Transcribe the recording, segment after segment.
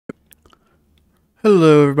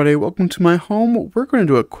Hello everybody, welcome to my home. We're going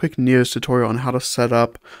to do a quick NEOS tutorial on how to set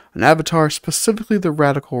up an avatar, specifically the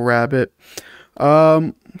Radical Rabbit.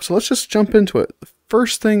 So let's just jump into it. The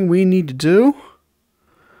first thing we need to do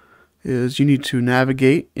is you need to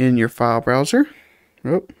navigate in your file browser.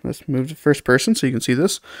 Oh, let's move to first person so you can see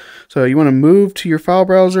this. So you want to move to your file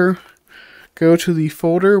browser, go to the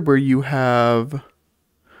folder where you have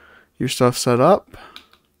your stuff set up.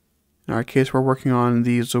 In our case, we're working on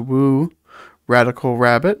the Zawoo Rascal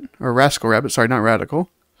Rabbit, sorry, not Radical.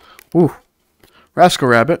 Woo. Rascal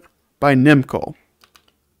Rabbit by Nimco.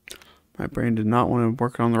 My brain did not want to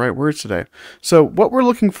work on the right words today. So what we're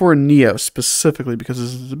looking for in NEOS specifically, because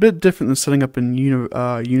this is a bit different than setting up in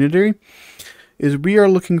Unity, is we are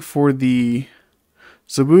looking for the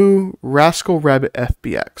Zawoo Rascal Rabbit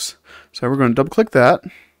FBX. So we're going to double click that,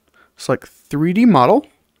 select 3D model,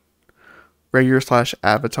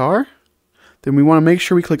 regular/avatar. Then we want to make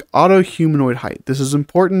sure we click auto humanoid height. This is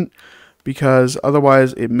important because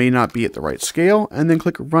otherwise it may not be at the right scale. And then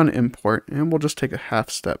click run import, and we'll just take a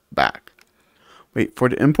half step back. Wait for it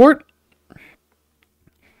to import.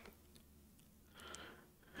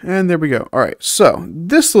 And there we go. All right, so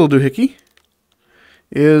this little doohickey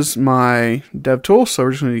is my dev tool. So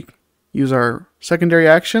we're just going to use our secondary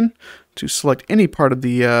action to select any part of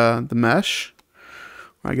the mesh.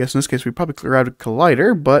 I guess in this case we probably grab a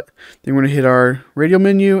collider, but then we're going to hit our radial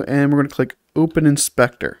menu and we're going to click Open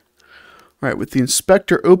Inspector. Alright, with the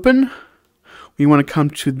inspector open, we want to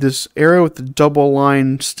come to this arrow with the double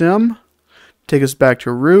line stem, take us back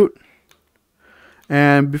to root.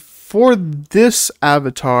 And before this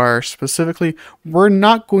avatar specifically, we're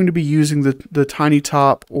not going to be using the tiny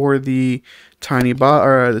top or the tiny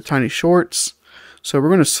the tiny shorts. So we're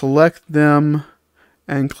going to select them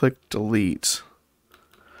and click delete.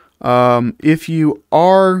 If you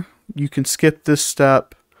are, you can skip this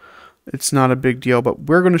step. It's not a big deal, but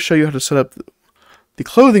we're going to show you how to set up the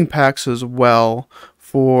clothing packs as well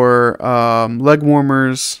for leg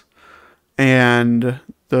warmers and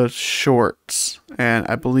the shorts, and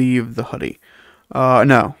I believe the hoodie.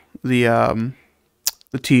 No, the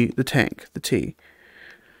tee.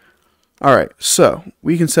 Alright, so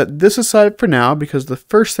we can set this aside for now because the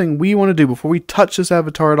first thing we want to do before we touch this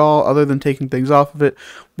avatar at all, other than taking things off of it,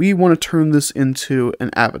 we want to turn this into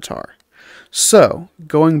an avatar. So,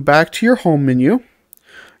 going back to your home menu,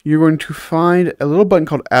 you're going to find a little button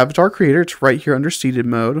called Avatar Creator. It's right here under seated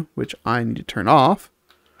mode, which I need to turn off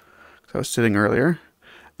because I was sitting earlier.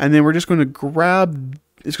 And then we're just going to grab,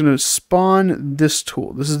 it's going to spawn this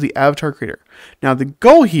tool. This is the Avatar Creator. Now the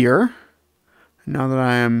goal here, now that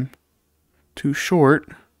I am too short,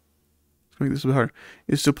 let's make this a bit hard,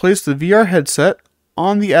 is to place the VR headset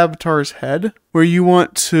on the avatar's head where you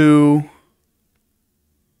want to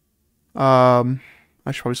I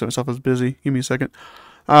should probably set myself as busy. Give me a second.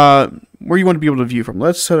 Where you want to be able to view from.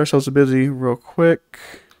 Let's set ourselves to busy real quick.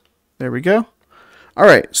 There we go.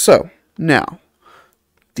 Alright, so now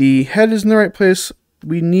the head is in the right place.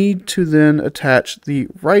 We need to then attach the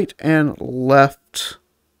right and left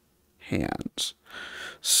hands.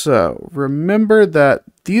 So remember that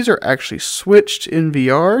these are actually switched in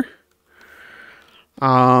VR.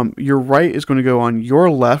 Your right is going to go on your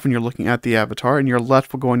left when you're looking at the avatar, and your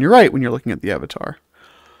left will go on your right when you're looking at the avatar.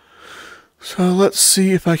 So let's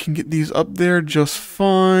see if I can get these up there just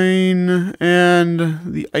fine.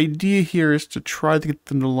 And the idea here is to try to get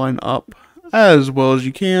them to line up as well as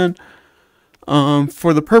you can.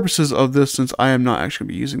 For the purposes of this, since I am not actually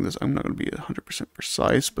going to be using this, I'm not going to be 100%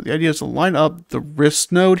 precise, but the idea is to line up the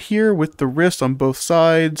wrist node here with the wrist on both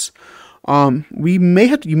sides. You may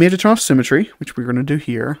have to turn off symmetry, which we're going to do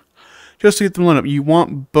here, just to get them lined up. You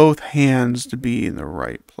want both hands to be in the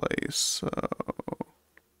right place. So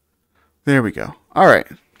there we go. All right.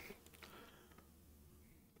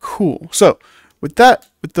 Cool. So with that,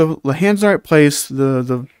 with the hands in the right place,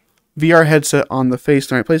 the VR headset on the face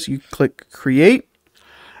in the right place, you click create,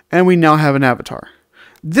 and we now have an avatar.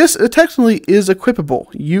 This technically is equipable.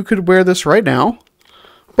 You could wear this right now,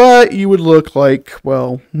 but you would look like,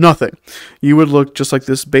 well, nothing. You would look just like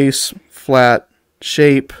this base, flat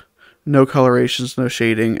shape, no colorations, no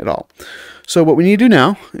shading at all. So what we need to do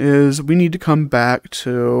now is we need to come back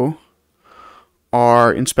to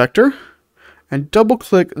our inspector and double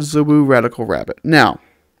click Zawoo Radical Rabbit. Now,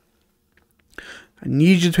 I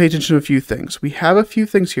need you to pay attention to a few things. We have a few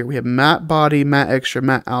things here. We have matte body, matte extra,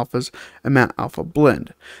 matte alphas, and matte alpha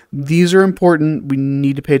blend. These are important. We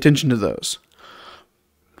need to pay attention to those.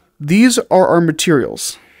 These are our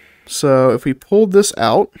materials. So if we pull this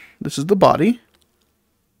out, this is the body.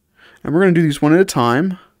 And we're going to do these one at a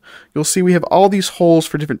time. You'll see we have all these holes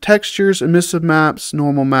for different textures, emissive maps,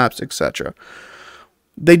 normal maps, etc.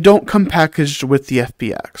 they don't come packaged with the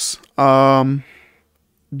FBX.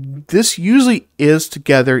 This usually is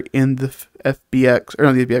together in the FBX, or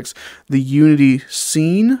not the FBX, the Unity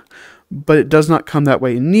scene, but it does not come that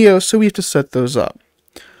way in NEOS, so we have to set those up.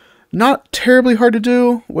 Not terribly hard to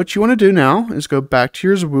do. What you want to do now is go back to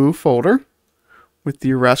your Zawoo folder with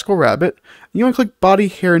your Rascal Rabbit. You want to click Body,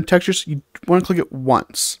 Hair, and Textures. You want to click it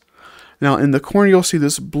once. Now in the corner you'll see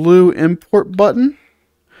this blue import button,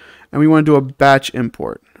 and we want to do a batch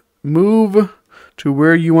import. Move to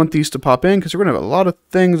where you want these to pop in, because we're going to have a lot of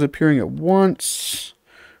things appearing at once.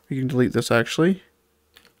 We can delete this actually.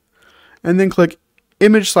 And then click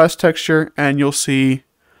Image/Texture, and you'll see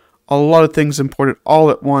a lot of things imported all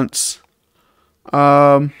at once.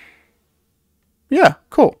 Yeah,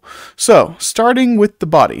 cool. So, starting with the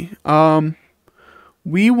body.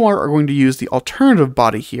 We are going to use the alternative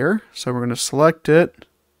body here. So we're going to select it,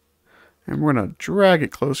 and we're going to drag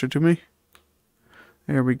it closer to me.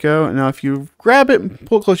 There we go. And now if you grab it and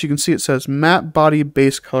pull it close, you can see it says Map Body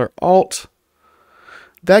Base Color Alt.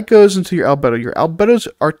 That goes into your albedo. Your albedos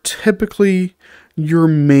are typically your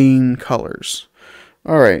main colors.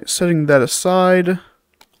 Alright, setting that aside,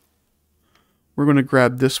 we're going to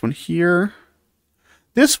grab this one here.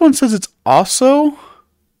 This one says it's also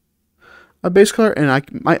a base color, and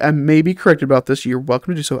I may be correct about this. You're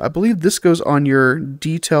welcome to do so. I believe this goes on your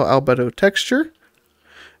detail albedo texture.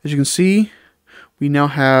 As you can see, we now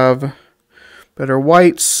have better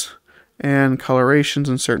whites and colorations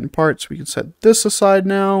in certain parts. We can set this aside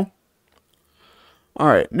now.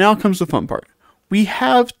 Alright, now comes the fun part. We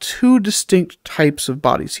have two distinct types of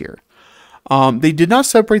bodies here. They did not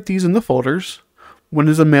separate these in the folders. One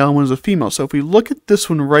is a male and one is a female. So if we look at this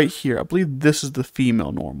one right here, I believe this is the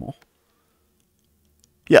female normal.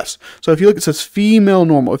 Yes. So if you look, it says female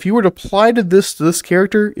normal. If you were to apply to this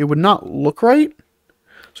character, it would not look right.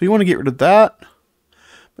 So you want to get rid of that.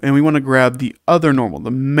 And we want to grab the other normal, the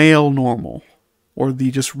male normal, or the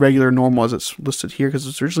just regular normal as it's listed here, because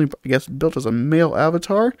it's originally, I guess, built as a male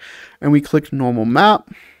avatar. And we click normal map.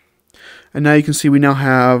 And now you can see we now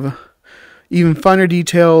have even finer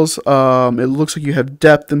details. It looks like you have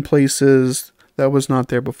depth in places that was not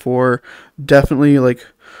there before. Definitely like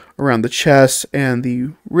around the chest and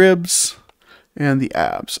the ribs and the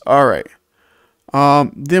abs. All right.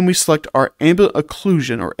 Then we select our ambient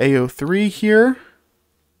occlusion, or AO3 here.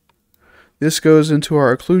 This goes into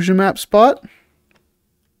our occlusion map spot.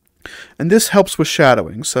 And this helps with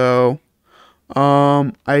shadowing. So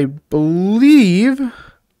I believe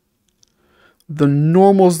the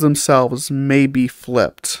normals themselves may be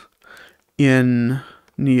flipped in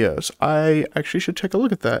NEOS. I actually should take a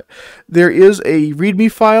look at that. There is a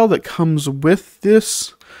README file that comes with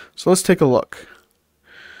this. So let's take a look.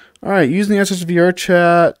 Alright, using the SSVR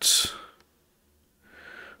chat.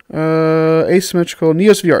 Asymmetrical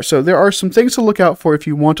NEOS VR. So there are some things to look out for if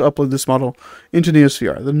you want to upload this model into NEOS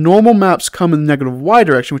VR. The normal maps come in the negative Y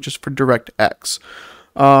direction, which is for DirectX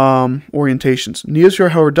orientations. NEOS VR,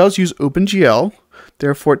 however, does use OpenGL,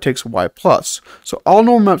 therefore it takes Y+. So all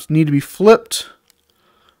normal maps need to be flipped.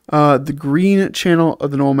 The green channel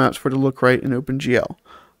of the normal maps for it to look right in OpenGL.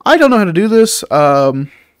 I don't know how to do this.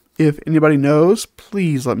 If anybody knows,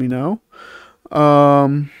 please let me know.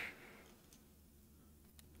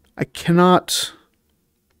 I cannot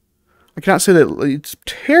say that it's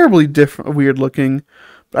terribly different, weird looking,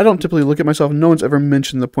 but I don't typically look at myself. No one's ever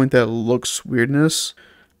mentioned the point that it looks weirdness.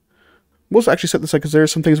 We'll actually set this aside because there are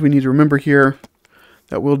some things we need to remember here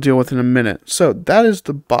that we'll deal with in a minute. So that is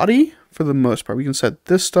the body for the most part. We can set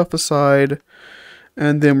this stuff aside,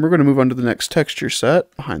 and then we're going to move on to the next texture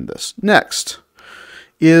set behind this. Next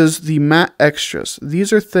is the matte extras.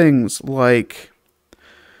 These are things like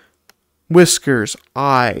whiskers,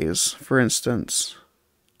 eyes, for instance.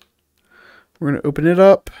 We're going to open it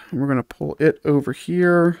up, and we're going to pull it over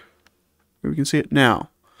here. We can see it now.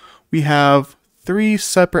 We have 3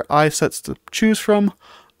 separate eye sets to choose from.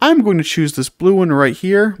 I'm going to choose this blue one right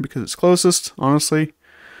here because it's closest, honestly.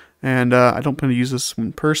 And I don't plan to use this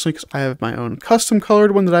one personally because I have my own custom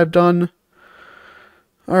colored one that I've done.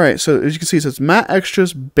 Alright, so as you can see, it says Matte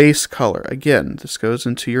Extras Base Color. Again, this goes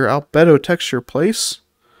into your albedo texture place.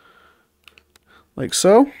 Like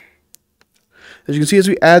so. As you can see, as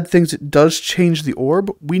we add things, it does change the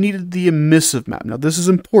orb. We needed the emissive map. Now, this is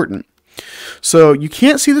important. So, you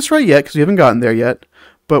can't see this right yet because we haven't gotten there yet.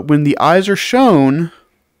 But when the eyes are shown,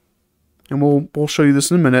 and we'll show you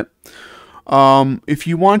this in a minute, if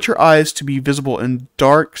you want your eyes to be visible in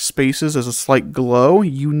dark spaces as a slight glow,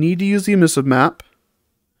 you need to use the emissive map.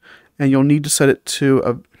 And you'll need to set it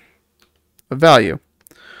to a value.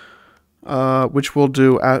 Which we'll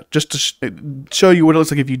do just to show you what it looks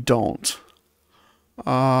like if you don't.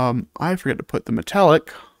 I forget to put the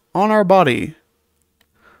metallic on our body.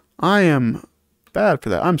 I am bad for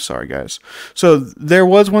that. I'm sorry, guys. So there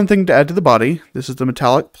was one thing to add to the body. This is the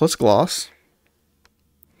metallic plus gloss.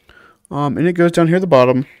 And it goes down here at the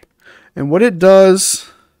bottom. And what it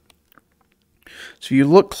does, so you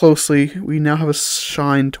look closely, we now have a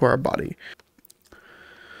shine to our body.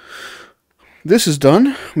 This is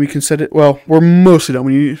done. We can set it, well, we're mostly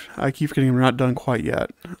done. I keep forgetting we're not done quite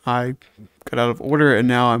yet. I got out of order and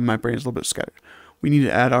now my brain's a little bit scattered. We need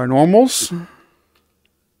to add our normals.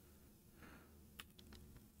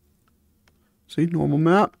 See, normal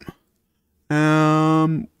map.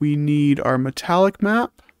 We need our metallic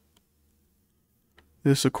map.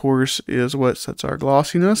 This, of course, is what sets our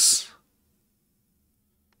glossiness.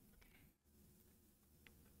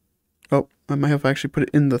 Oh, I might have actually put it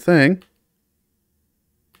in the thing.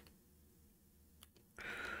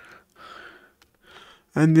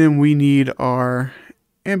 And then we need our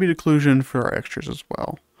ambient occlusion for our extras as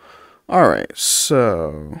well. Alright,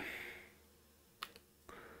 so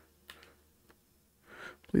I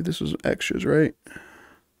believe this was extras, right?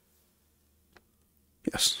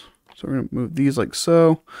 Yes. So we're going to move these like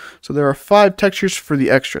so. So there are 5 textures for the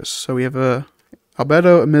extras. So we have a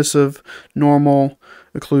albedo, emissive, normal,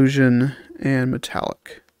 occlusion, and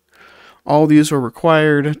metallic. All these are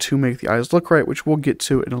required to make the eyes look right, which we'll get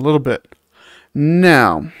to in a little bit.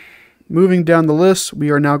 Now, moving down the list, we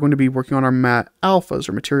are now going to be working on our matte alphas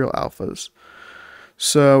or material alphas.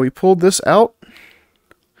 So we pulled this out.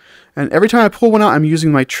 And every time I pull one out, I'm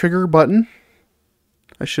using my trigger button.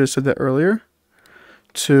 I should have said that earlier.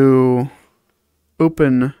 To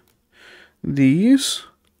open these.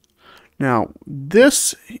 Now,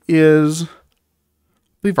 this is, I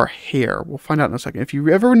believe, our hair. We'll find out in a second. If you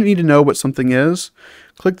ever need to know what something is,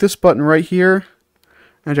 click this button right here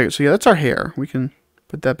and check it. So yeah, that's our hair. We can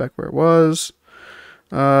put that back where it was.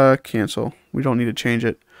 Cancel. We don't need to change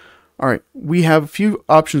it. All right, we have a few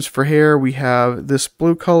options for hair. We have this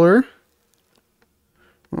blue color.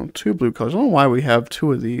 Well, 2 blue colors. I don't know why we have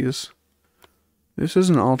 2 of these. This is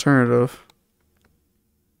an alternative.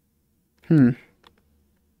 Alright,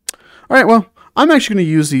 well, I'm actually going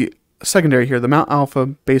to use the secondary here, the Mount Alpha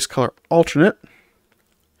base color alternate.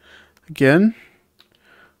 Again,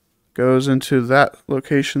 goes into that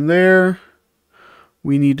location there.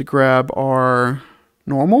 We need to grab our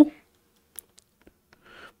normal.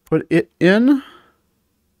 Put it in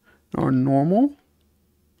our normal.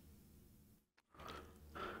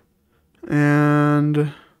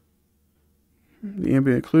 And the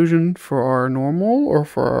ambient occlusion for our normal or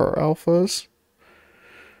for our alphas.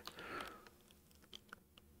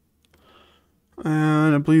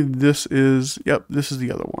 And I believe this is, yep, this is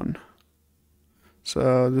the other one.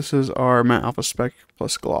 So this is our matte alpha spec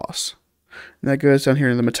plus gloss. And that goes down here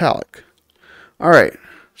in the metallic. Alright,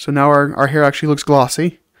 so now our hair actually looks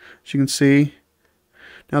glossy, as you can see.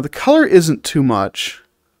 Now the color isn't too much.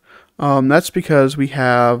 That's because we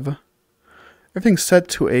have everything set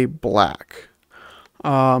to a black.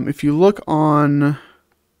 If you look on,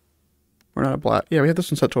 or not a black, yeah, we have this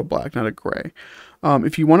one set to a black, not a gray.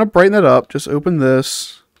 If you want to brighten that up, just open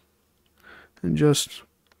this and just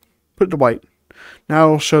put it to white. Now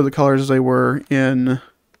it'll show the colors as they were in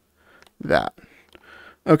that.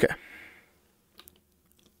 Okay.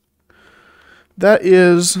 That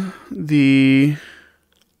is the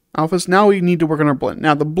alphas. Now we need to work on our blend.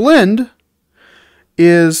 Now the blend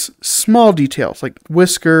is small details like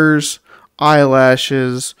whiskers,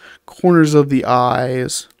 eyelashes, corners of the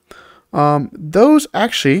eyes. Those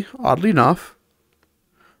actually, oddly enough,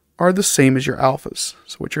 are the same as your alphas.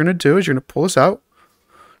 So what you're going to do is you're going to pull this out,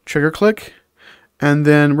 trigger click, and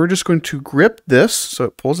then we're just going to grip this so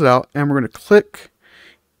it pulls it out, and we're going to click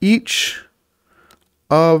each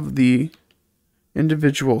of the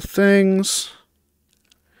individual things.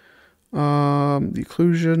 The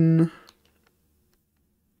occlusion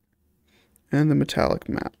and the metallic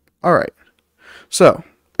map. Alright. So,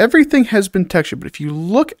 everything has been textured, but if you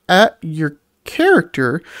look at your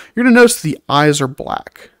character, you're going to notice the eyes are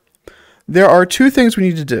black. There are 2 things we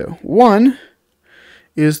need to do. One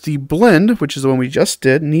is the blend, which is the one we just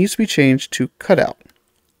did, needs to be changed to cutout.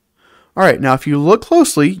 Alright, now if you look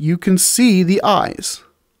closely, you can see the eyes.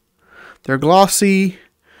 They're glossy,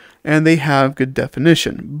 and they have good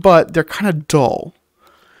definition, but they're kind of dull.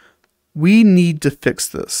 We need to fix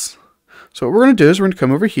this. So what we're going to do is we're going to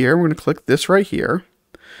come over here, we're going to click this right here,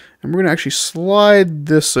 and we're going to actually slide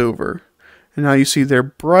this over. And now you see they're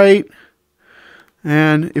bright,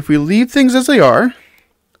 and if we leave things as they are,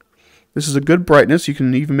 this is a good brightness. You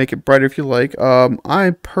can even make it brighter if you like.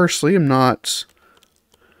 I personally am not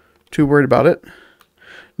too worried about it.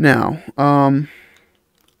 Now,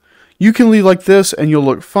 You can leave like this and you'll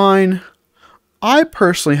look fine. I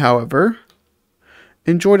personally, however,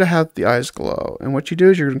 enjoy to have the eyes glow. And what you do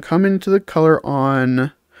is you're going to come into the color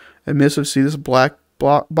on emissive. See this black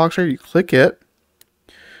box right? You click it.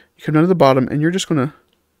 You come down to the bottom and you're just going to,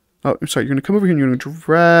 oh, I'm sorry, you're going to come over here and you're going to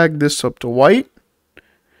drag this up to white.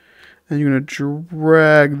 And you're going to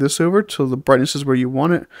drag this over till the brightness is where you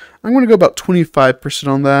want it. I'm going to go about 25%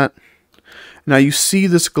 on that. Now you see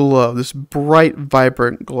this glow, this bright,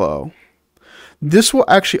 vibrant glow. This will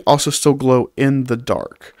actually also still glow in the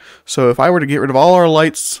dark. So if I were to get rid of all our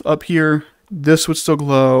lights up here, this would still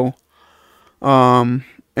glow.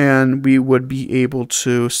 And we would be able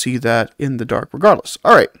to see that in the dark regardless.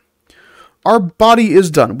 All right. Our body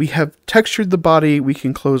is done. We have textured the body. We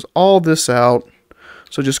can close all this out.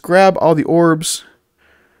 So just grab all the orbs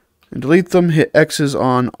and delete them. Hit X's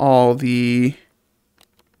on all the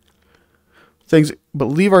things, but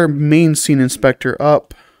leave our main scene inspector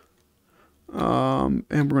up. And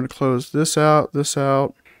we're going to close this out, this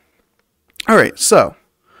out. All right, so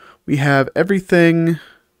we have everything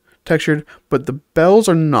textured, but the bells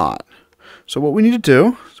are not. So what we need to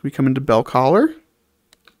do is we come into bell collar,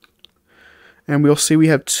 and we'll see we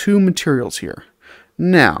have two materials here.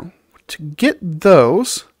 Now, to get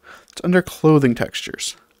those, it's under clothing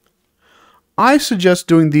textures. I suggest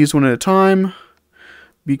doing these one at a time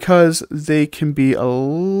because they can be a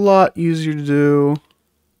lot easier to do.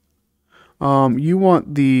 You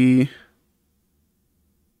want the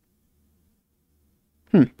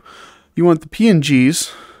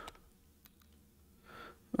PNGs.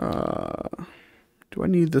 Do I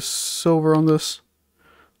need the silver on this?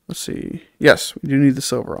 Let's see. Yes, we do need the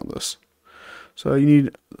silver on this. So you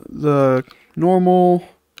need the normal.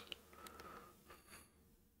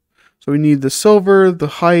 So we need the silver, the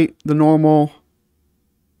height, the normal.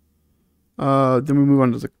 Then we move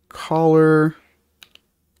on to the collar.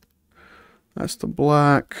 That's the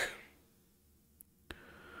black.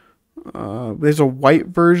 There's a white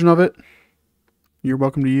version of it. You're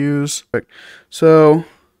welcome to use. So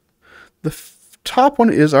the top one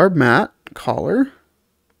is our matte collar.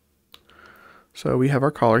 So we have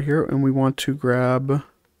our collar here, and we want to grab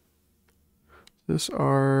this. It's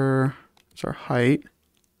our height.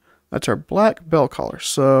 That's our black bell collar.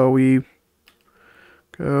 So we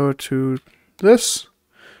go to this,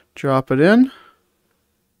 drop it in,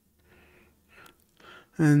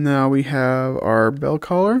 and now we have our bell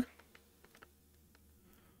collar.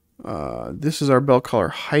 This is our bell collar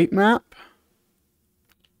height map,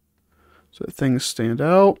 so that things stand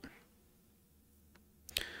out.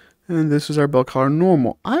 And this is our bell collar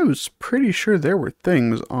normal. I was pretty sure there were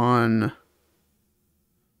things on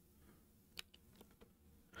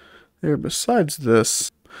there besides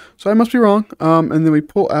this. So I must be wrong. And then we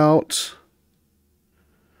pull out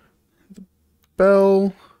the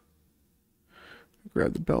bell,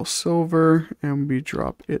 grab the bell silver, and we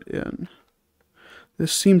drop it in.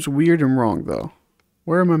 This seems weird and wrong though.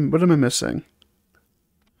 What am I missing?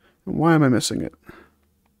 And why am I missing it?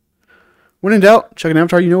 When in doubt, check an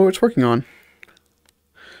avatar, you know what it's working on.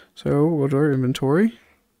 So we'll do our inventory.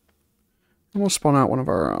 And we'll spawn out one of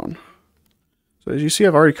our own. So as you see,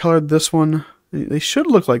 I've already colored this one. They should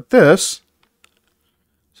look like this.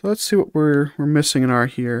 So let's see what we're missing in our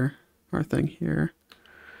thing here.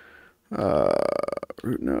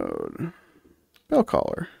 Root node. Bell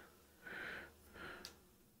collar.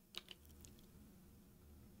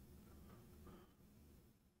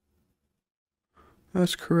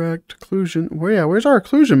 That's correct. Occlusion. Well, yeah, where's our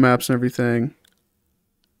occlusion maps and everything?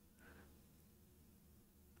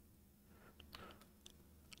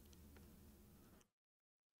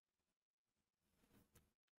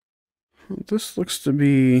 This looks to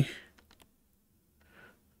be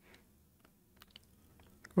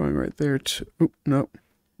going right there to... Oop, nope.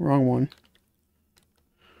 Wrong one.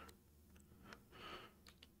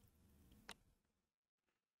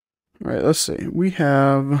 Alright, let's see. We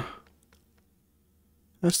have...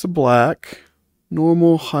 That's the black.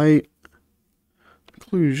 Normal, height,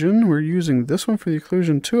 occlusion. We're using this one for the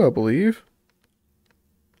occlusion too, I believe.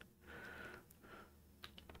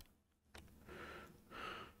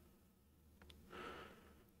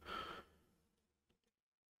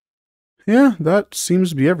 Yeah, that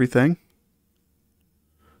seems to be everything.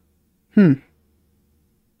 I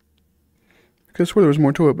could have swore there was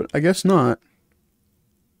more to it, but I guess not.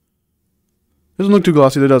 Doesn't look too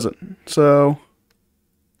glossy, though, does it? So...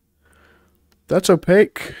 that's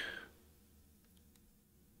opaque.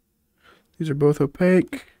 These are both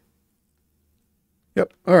opaque.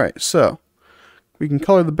 Yep. Alright, so we can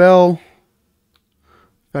color the bell.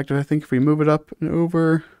 In fact, I think if we move it up and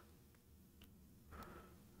over,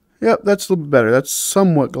 Yep, that's a little bit better. That's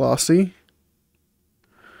somewhat glossy.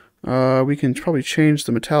 We can probably change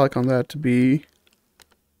the metallic on that to be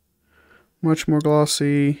much more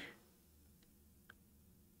glossy.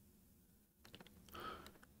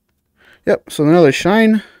 Yep, so now they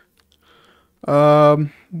shine.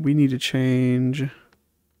 We need to change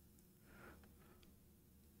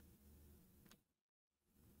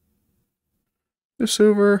this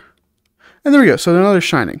over. And there we go. So now they're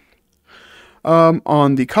shining.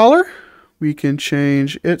 On the collar, we can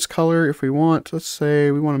change its color if we want. Let's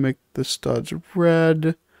say we want to make the studs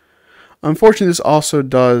red. Unfortunately, this also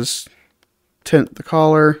does tint the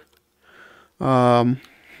collar. I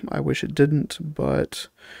wish it didn't, but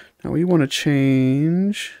now we want to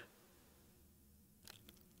change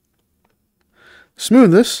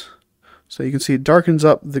smoothness. So you can see it darkens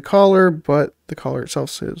up the collar, but the collar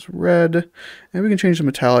itself says red. And we can change the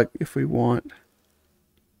metallic if we want.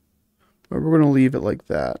 But we're going to leave it like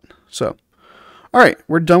that. So, alright,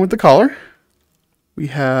 we're done with the collar. We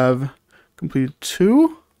have completed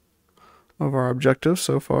 2 of our objectives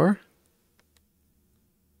so far.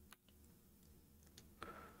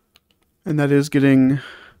 And that is getting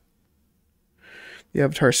the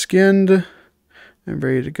avatar skinned and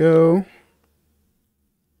ready to go.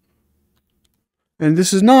 And you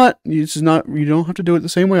don't have to do it the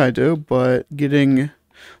same way I do, but getting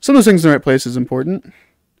some of those things in the right place is important,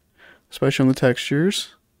 especially on the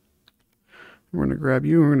textures. We're going to grab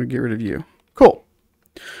you, and we're going to get rid of you. Cool.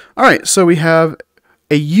 Alright, so we have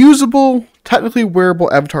a usable, technically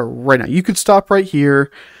wearable avatar right now. You could stop right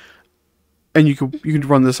here, and you could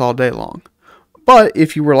run this all day long. But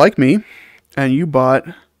if you were like me, and you bought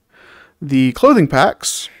the clothing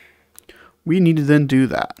packs, we need to then do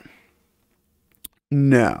that.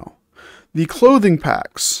 Now, the clothing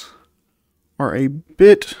packs are a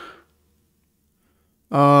bit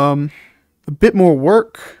more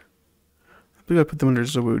work. I believe I put them under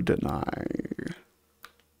Zawoo, didn't I?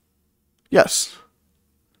 Yes,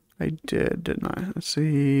 I did, didn't I? Let's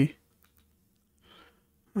see.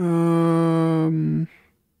 Where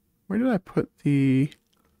did I put the?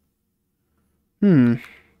 Where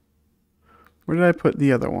did I put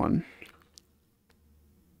the other one?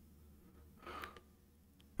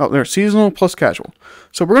 Oh, there's seasonal plus casual.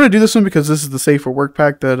 So we're going to do this one because this is the safe for work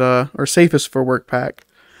pack that, or safest for work pack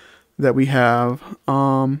that we have.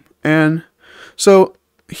 And so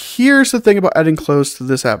here's the thing about adding clothes to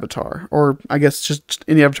this avatar, or I guess just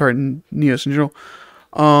any avatar in NEOS in general.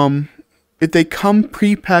 If they come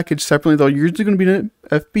pre-packaged separately, they're usually going to be in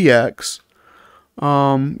FBX.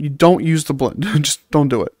 You don't use the blend. Just don't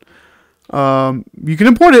do it. You can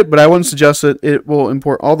import it, but I wouldn't suggest it. It will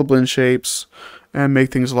import all the blend shapes and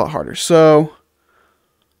make things a lot harder. So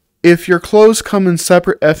if your clothes come in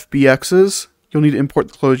separate FBXs, you'll need to import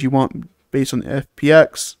the clothes you want based on the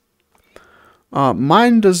FBX.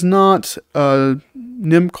 Mine does not.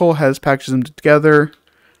 Nimcol has packaged them together.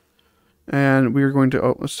 And we're going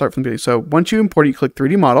to, let's start from the beginning. So once you import it, you click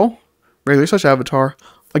 3D model, regular/avatar.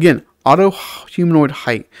 Again, auto humanoid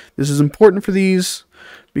height. This is important for these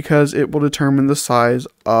because it will determine the size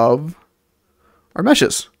of our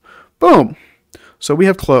meshes. Boom. So we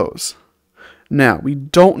have clothes. Now, we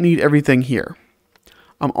don't need everything here.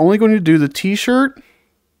 I'm only going to do the t-shirt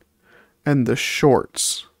and the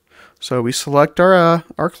shorts. So we select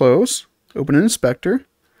our clothes, open an inspector,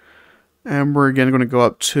 and we're again going to go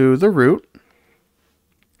up to the root,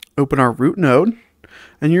 open our root node,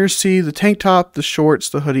 and you're going to see the tank top, the shorts,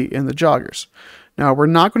 the hoodie, and the joggers. Now, we're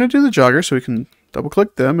not going to do the joggers, so we can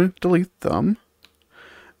double-click them and delete them.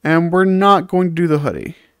 And we're not going to do the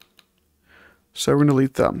hoodie. So we're going to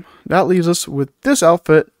delete them. That leaves us with this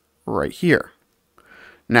outfit right here.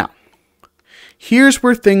 Now, here's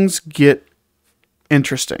where things get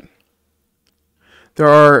interesting. There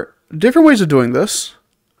are different ways of doing this.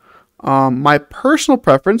 My personal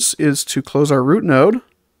preference is to close our root node,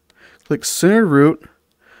 click center root,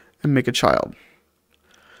 and make a child.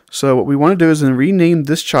 So what we want to do is then rename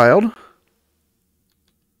this child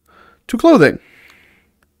to clothing.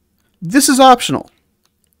 This is optional.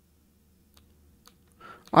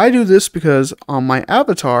 I do this because on my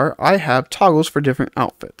avatar, I have toggles for different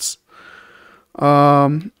outfits.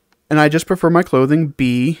 And I just prefer my clothing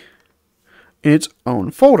be in its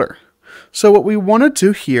own folder. So what we want to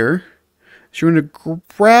do here is you're going to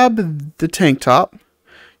grab the tank top.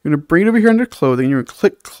 You're going to bring it over here under clothing. You're going to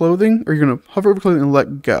click clothing, or you're going to hover over clothing and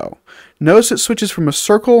let go. Notice it switches from a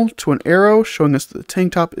circle to an arrow, showing us that the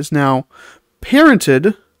tank top is now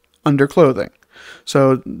parented under clothing.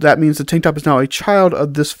 So that means the tank top is now a child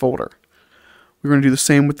of this folder. We're going to do the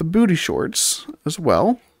same with the booty shorts as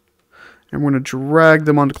well. And we're going to drag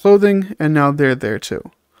them onto clothing, and now they're there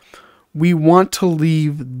too. we want to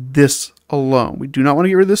leave this alone. We do not want to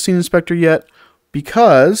get rid of the scene inspector yet,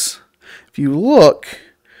 because if you look,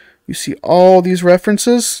 you see all these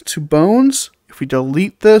references to bones. If we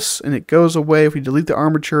delete this and it goes away, if we delete the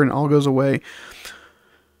armature and it all goes away,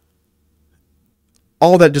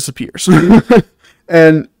 all that disappears.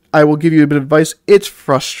 And I will give you a bit of advice. It's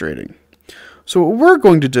frustrating. So what we're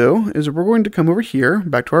going to do is we're going to come over here,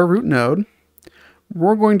 back to our root node.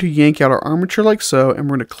 We're going to yank out our armature like so, and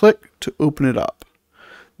we're going to click to open it up.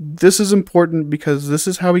 This is important because this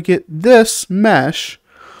is how we get this mesh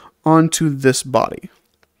onto this body.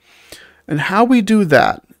 And how we do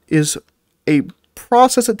that is a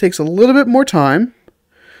process that takes a little bit more time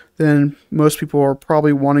than most people are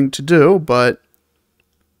probably wanting to do, but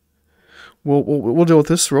we'll deal with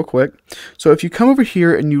this real quick. So if you come over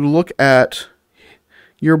here and you look at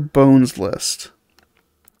your bones list,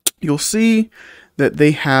 you'll see that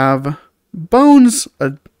they have bones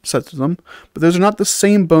set to them, but those are not the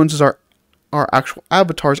same bones as our actual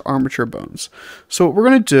avatar's armature bones. So what we're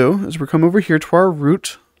going to do is we're come over here to our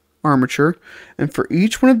root armature, and for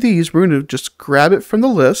each one of these, we're going to just grab it from the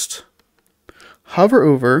list, hover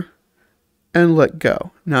over, and let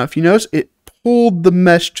go. Now, if you notice, it pulled the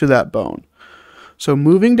mesh to that bone. So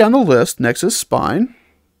moving down the list, next is spine,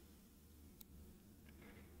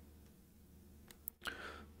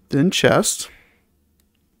 then chest,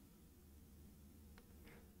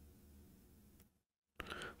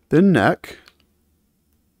 then neck,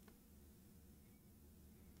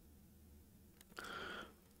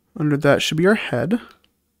 under that should be our head.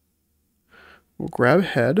 We'll grab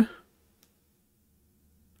head.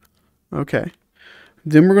 Okay.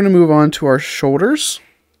 Then we're going to move on to our shoulders.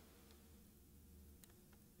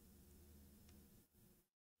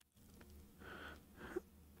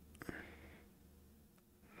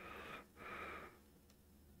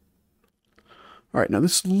 All right, now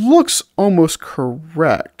this looks almost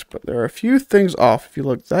correct, but there are a few things off. If you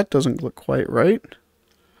look, that doesn't look quite right.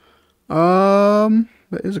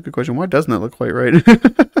 That is a good question. Why doesn't that look quite right?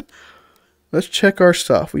 Let's check our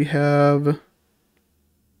stuff. We have...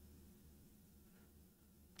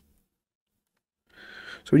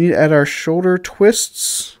 So we need to add our shoulder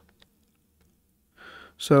twists.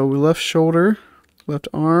 So left shoulder, left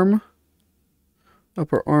arm,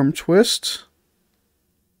 upper arm twist.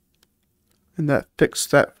 And that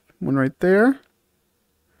fixed that one right there.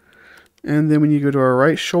 And then when you go to our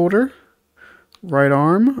right shoulder, right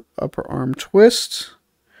arm, upper arm twist,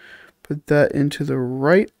 put that into the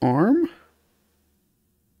right arm.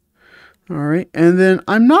 All right, and then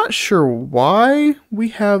I'm not sure why we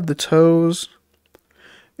have the toes.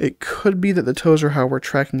 It could be that the toes are how we're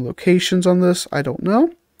tracking locations on this. I don't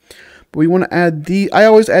know. But we want to add I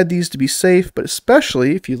always add these to be safe, but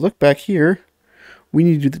especially if you look back here, we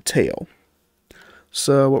need to do the tail.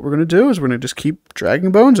 So what we're going to do is we're going to just keep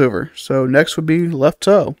dragging bones over. So next would be left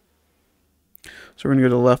toe. So we're going to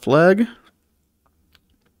go to left leg,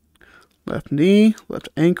 left knee, left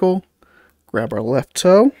ankle, grab our left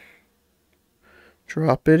toe,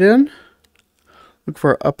 drop it in, look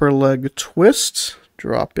for our upper leg twist,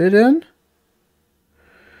 drop it in.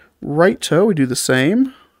 Right toe, we do the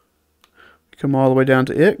same. Come all the way down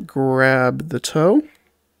to it, grab the toe.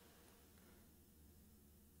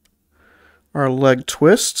 Our leg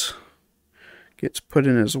twist gets put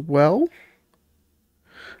in as well.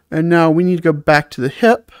 And now we need to go back to the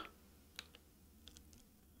hip.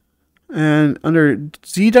 And under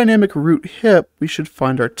Z dynamic root hip, we should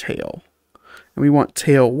find our tail. And we want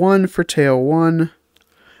tail 1 for tail 1.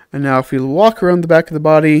 And now if we walk around the back of the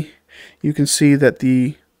body, you can see that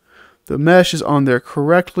the mesh is on there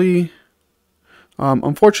correctly.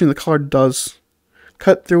 Unfortunately, the color does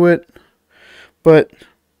cut through it, but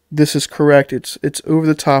this is correct. It's over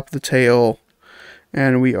the top of the tail,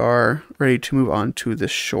 and we are ready to move on to the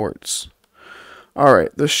shorts. All right,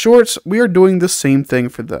 the shorts, we are doing the same thing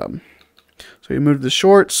for them. So we move to the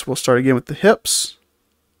shorts. We'll start again with the hips.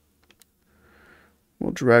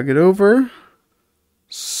 We'll drag it over.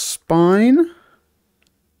 Spine.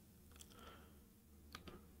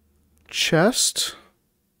 Chest.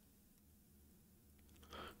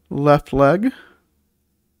 Left leg.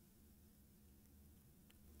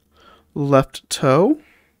 Left toe.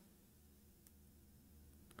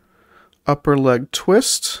 Upper leg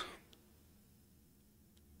twist.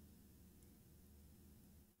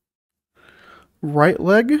 Right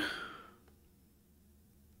leg.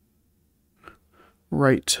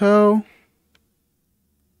 Right toe.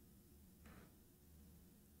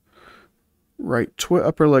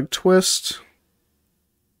 Upper leg twist.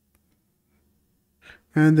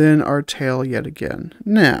 And then our tail yet again.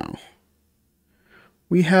 Now,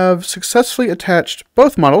 we have successfully attached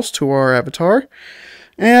both models to our avatar,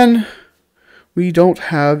 and we don't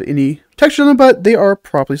have any texture on them, but they are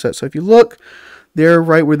properly set. So if you look, they're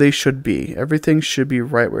right where they should be. Everything should be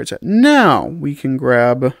right where it's at. Now we can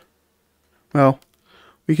grab, well,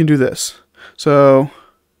 we can do this. So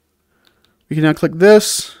we can now click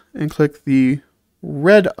this and click the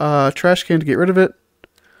red trash can to get rid of it.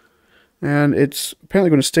 And it's apparently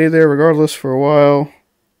going to stay there regardless for a while.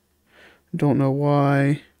 Don't know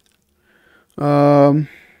why.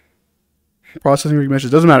 Processing meshes,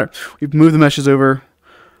 doesn't matter. We've moved the meshes over.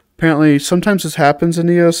 Apparently, sometimes this happens in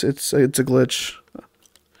NEOS. It's a glitch,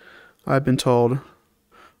 I've been told.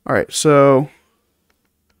 Alright, so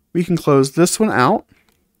we can close this one out.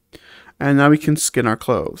 And now we can skin our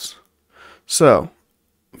clothes. So,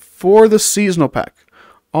 for the seasonal pack,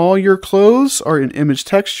 all your clothes are in image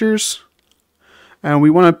textures. And we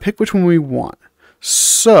want to pick which one we want.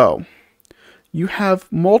 So, you have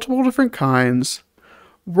multiple different kinds.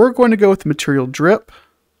 We're going to go with the material drip.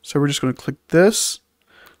 So we're just going to click this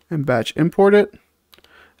and batch import it.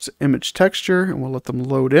 It's an image texture, and we'll let them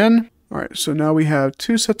load in. All right, so now we have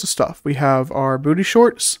two sets of stuff. We have our booty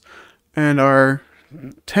shorts and our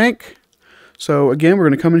tank. So again, we're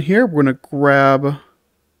going to come in here. We're going to grab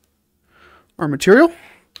our material,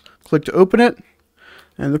 click to open it,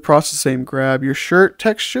 and the process is the same. Grab your shirt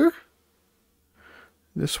texture.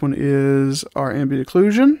 This one is our ambient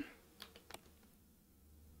occlusion.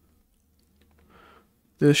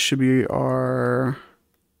 This should be our,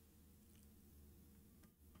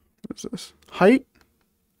 what is this? Height.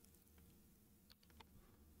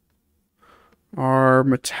 Our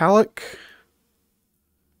metallic.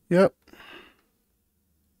 Yep.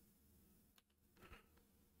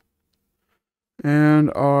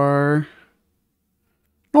 And our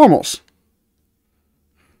normals.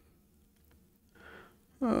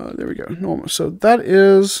 There we go, normal. So that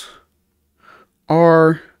is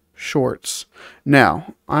our shorts.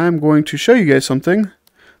 Now, I'm going to show you guys something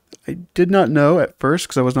I did not know at first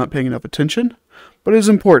because I was not paying enough attention, but it is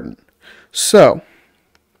important. So,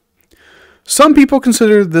 some people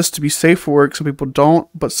consider this to be safe for work, some people don't,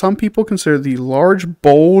 but some people consider the large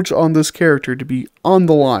bulge on this character to be on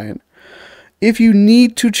the line. If you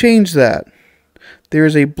need to change that, there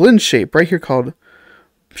is a blend shape right here called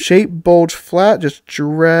Shape Bulge Flat. Just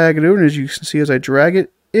drag it over, and as you can see, as I drag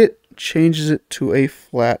it, it changes it to a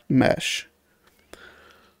flat mesh.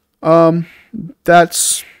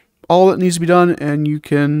 That's all that needs to be done, and you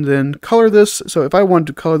can then color this. So if I wanted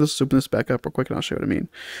to color this, let's open this back up real quick and I'll show you what I mean.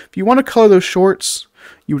 If you want to color those shorts,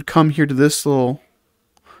 you would come here to this little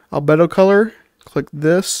albedo color, click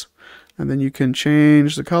this, and then you can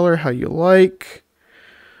change the color how you like,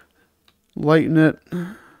 lighten it.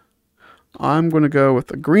 I'm going to go with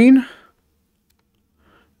the green,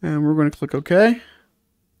 and we're going to click OK.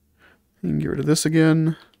 You can get rid of this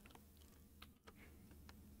again.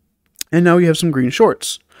 And now we have some green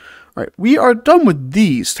shorts. All right, we are done with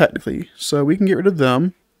these technically, so we can get rid of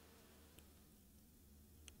them,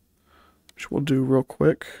 which we'll do real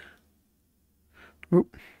quick.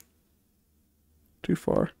 Oop, too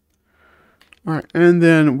far. All right, and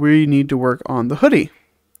then we need to work on the hoodie.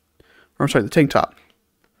 Or I'm sorry, the tank top.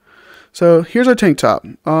 So here's our tank top.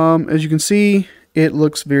 As you can see, it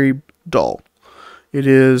looks very dull. It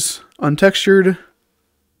is untextured.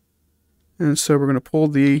 And so we're going to pull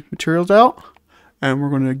the materials out. And we're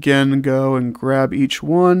going to again go and grab each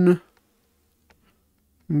one.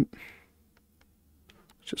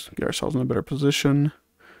 Just get ourselves in a better position.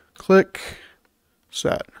 Click.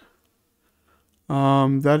 Set.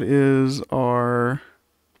 That is our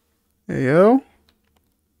AO.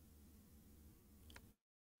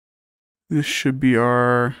 This should be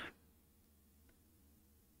our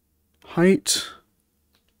height.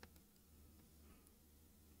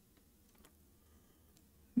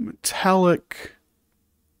 Metallic.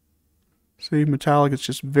 See, metallic is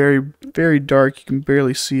just very, very dark. You can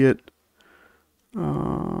barely see it.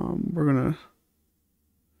 We're gonna,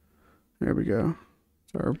 there we go.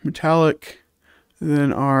 So our metallic,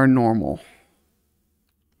 then our normal.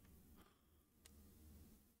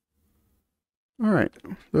 All right,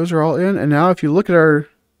 those are all in. And now if you look at our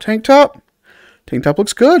tank top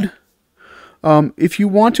looks good. If you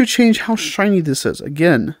want to change how shiny this is,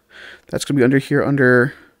 again, that's going to be under here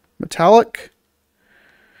under metallic.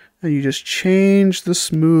 And you just change the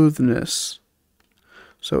smoothness.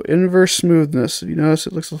 So inverse smoothness. If you notice,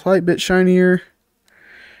 it looks a slight bit shinier.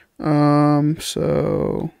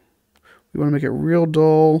 So we want to make it real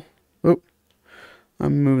dull. Oh,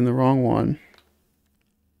 I'm moving the wrong one.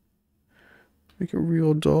 Make it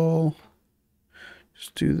real dull.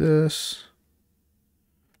 Just do this.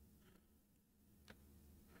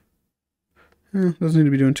 Doesn't need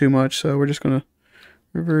to be doing too much, so we're just going to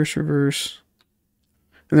reverse, reverse.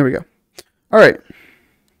 And there we go. All right.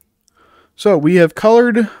 So we have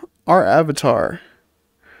colored our avatar.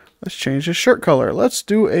 Let's change the shirt color. Let's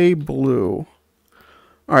do a blue.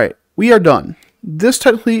 All right. We are done. This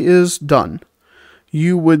technically is done.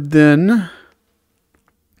 You would then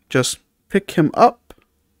just pick him up.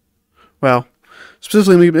 Well,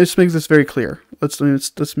 specifically, let's make this very clear. Let's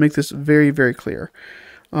make this very, very clear.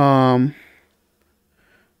 When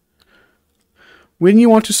you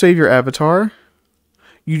want to save your avatar,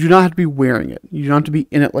 you do not have to be wearing it. You don't have to be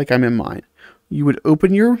in it like I'm in mine. You would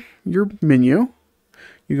open your menu.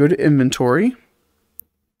 You go to inventory.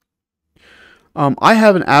 I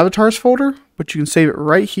have an avatars folder, but you can save it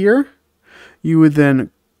right here. You would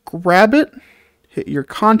then grab it, hit your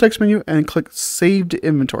context menu, and click Save to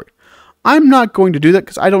Inventory. I'm not going to do that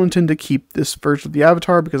because I don't intend to keep this version of the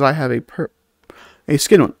avatar because I have a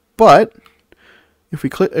skin one. But if we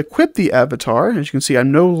click Equip the Avatar, as you can see,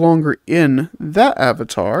 I'm no longer in that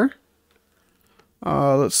avatar.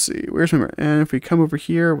 Let's see, where's my... And if we come over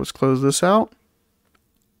here, let's close this out.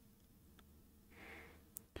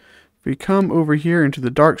 If we come over here into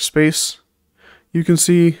the dark space, you can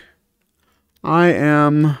see I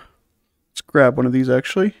am... Let's grab one of these,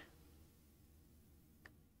 actually.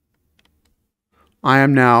 I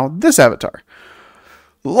am now this avatar.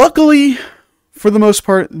 Luckily, for the most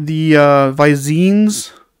part, the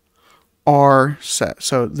Visines are set.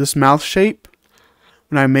 So this mouth shape,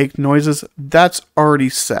 when I make noises, that's already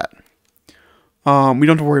set. We don't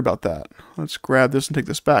have to worry about that. Let's grab this and take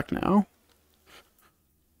this back now.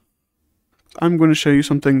 I'm going to show you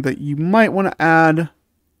something that you might want to add,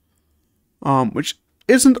 which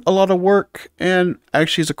isn't a lot of work and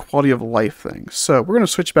actually is a quality of life thing. So we're going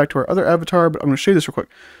to switch back to our other avatar, but I'm going to show you this real quick.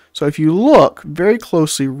 So if you look very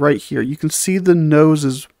closely right here, you can see the nose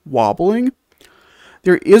is wobbling.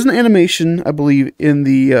 There is an animation, I believe, in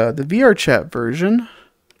the VR chat version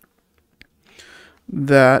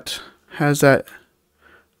that has that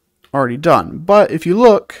already done. But if you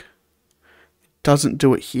look, it doesn't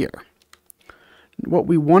do it here. What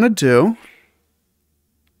we want to do,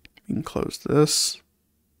 we can close this.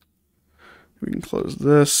 We can close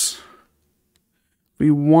this.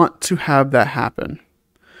 We want to have that happen.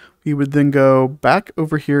 We would then go back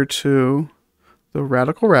over here to the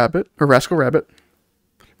Rascal Rabbit.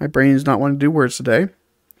 My brain's not wanting to do words today.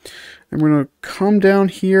 And we're going to come down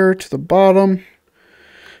here to the bottom.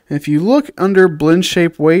 And if you look under blend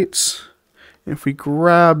shape weights, if we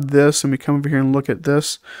grab this and we come over here and look at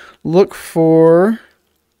this, look for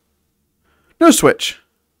nose switch.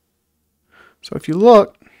 So if you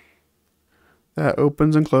look, that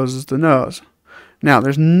opens and closes the nose. Now,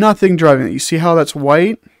 there's nothing driving it. You see how that's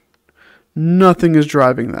white? Nothing is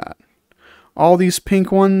driving that. All these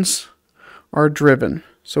pink ones are driven.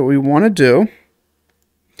 So what we want to do,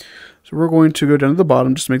 so we're going to go down to the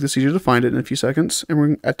bottom just to make this easier to find it in a few seconds, and we're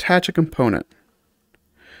going to attach a component.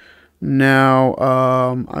 Now,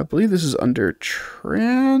 I believe this is under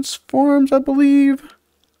transforms, I believe.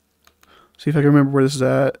 See if I can remember where this is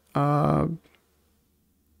at.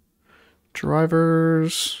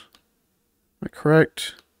 Drivers. Am I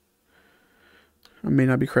correct? I may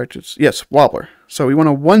not be correct. It's, yes, wobbler. So we want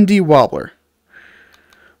a 1D wobbler.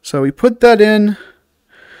 So we put that in,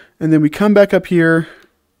 and then we come back up here,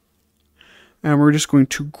 and we're just going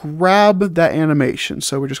to grab that animation.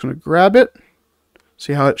 So we're just going to grab it.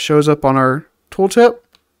 See how it shows up on our tooltip?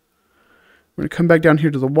 We're going to come back down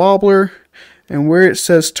here to the wobbler, and where it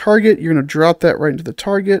says target, you're going to drop that right into the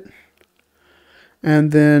target.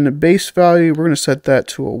 And then base value, we're going to set that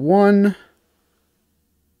to a 1.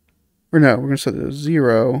 Or no, we're going to set it to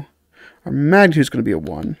 0. Our magnitude is going to be a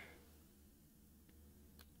 1.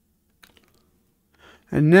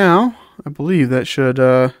 And now, I believe that should,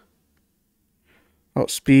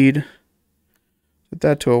 speed. Set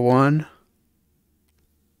that to a 1.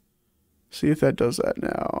 See if that does that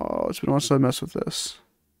now. It's been a while since I mess with this.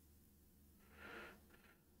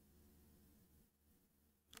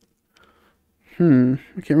 I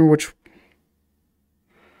can't remember which.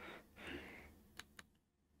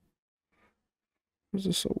 Was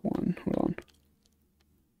this a 1? Hold on.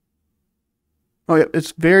 Oh yeah,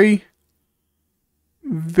 it's very,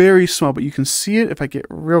 very small, but you can see it if I get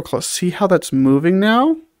real close. See how that's moving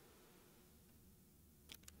now?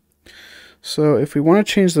 So if we want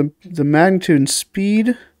to change the magnitude and speed,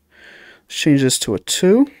 let's change this to a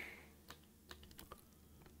 2.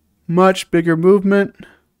 Much bigger movement.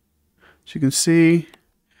 As you can see,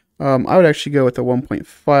 I would actually go with a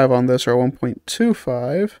 1.5 on this, or a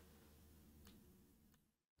 1.25.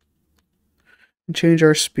 And change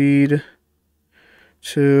our speed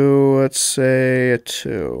to, let's say, a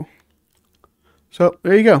 2. So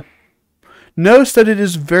there you go. Notice that it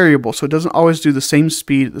is variable, so it doesn't always do the same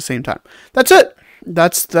speed at the same time. That's it.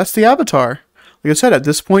 That's the avatar. Like I said, at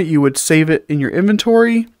this point, you would save it in your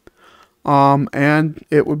inventory, and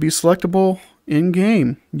it would be selectable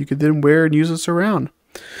in-game. You could then wear and use this around.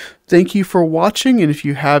 Thank you for watching, and if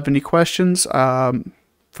you have any questions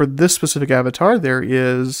for this specific avatar, there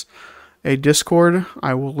is a Discord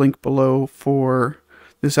I will link below for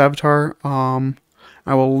this avatar.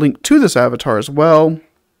 I will link to this avatar as well.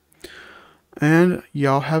 And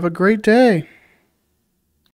y'all have a great day.